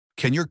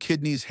Can your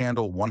kidneys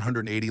handle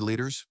 180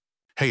 liters?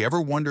 Hey, ever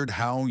wondered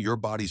how your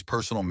body's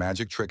personal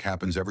magic trick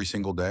happens every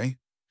single day?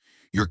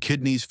 Your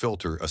kidneys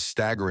filter a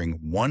staggering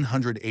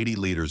 180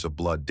 liters of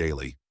blood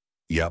daily.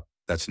 Yep,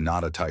 that's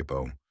not a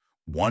typo.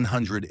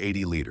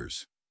 180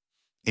 liters.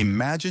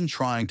 Imagine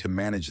trying to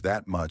manage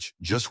that much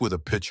just with a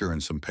pitcher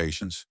and some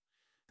patience.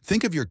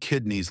 Think of your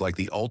kidneys like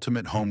the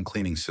ultimate home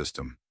cleaning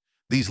system.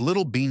 These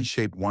little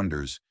bean-shaped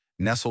wonders,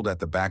 nestled at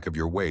the back of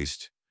your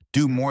waist,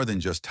 do more than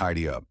just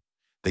tidy up.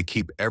 They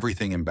keep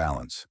everything in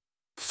balance.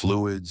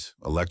 Fluids,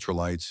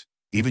 electrolytes,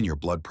 even your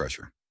blood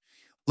pressure.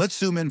 Let's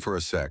zoom in for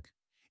a sec.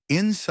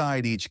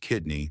 Inside each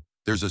kidney,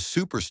 there's a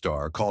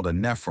superstar called a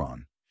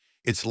nephron.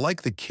 It's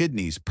like the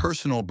kidney's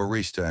personal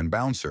barista and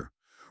bouncer,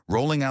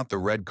 rolling out the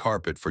red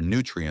carpet for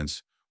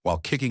nutrients while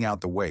kicking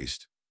out the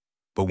waste.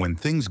 But when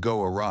things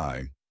go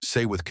awry,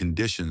 say with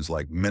conditions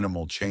like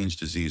minimal change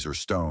disease or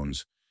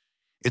stones,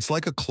 it's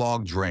like a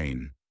clogged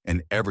drain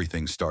and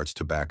everything starts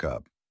to back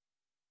up.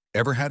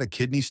 Ever had a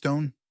kidney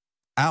stone?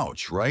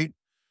 Ouch, right?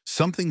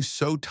 Something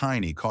so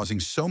tiny causing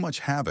so much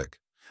havoc.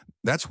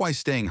 That's why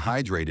staying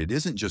hydrated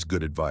isn't just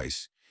good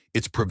advice.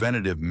 It's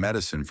preventative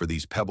medicine for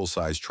these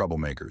pebble-sized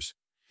troublemakers.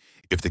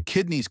 If the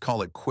kidneys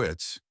call it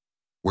quits,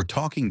 we're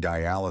talking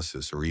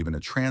dialysis or even a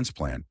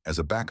transplant as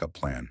a backup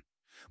plan.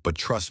 But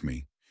trust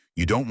me,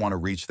 you don't want to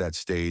reach that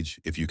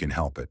stage if you can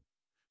help it.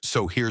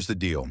 So here's the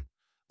deal.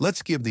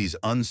 Let's give these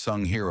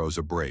unsung heroes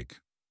a break.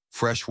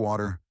 Fresh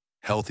water,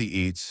 healthy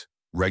eats,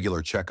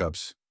 regular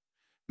checkups.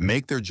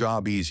 Make their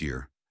job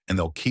easier, and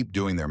they'll keep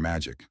doing their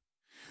magic.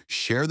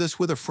 Share this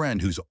with a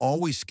friend who's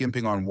always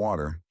skimping on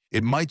water.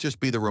 It might just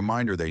be the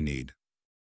reminder they need.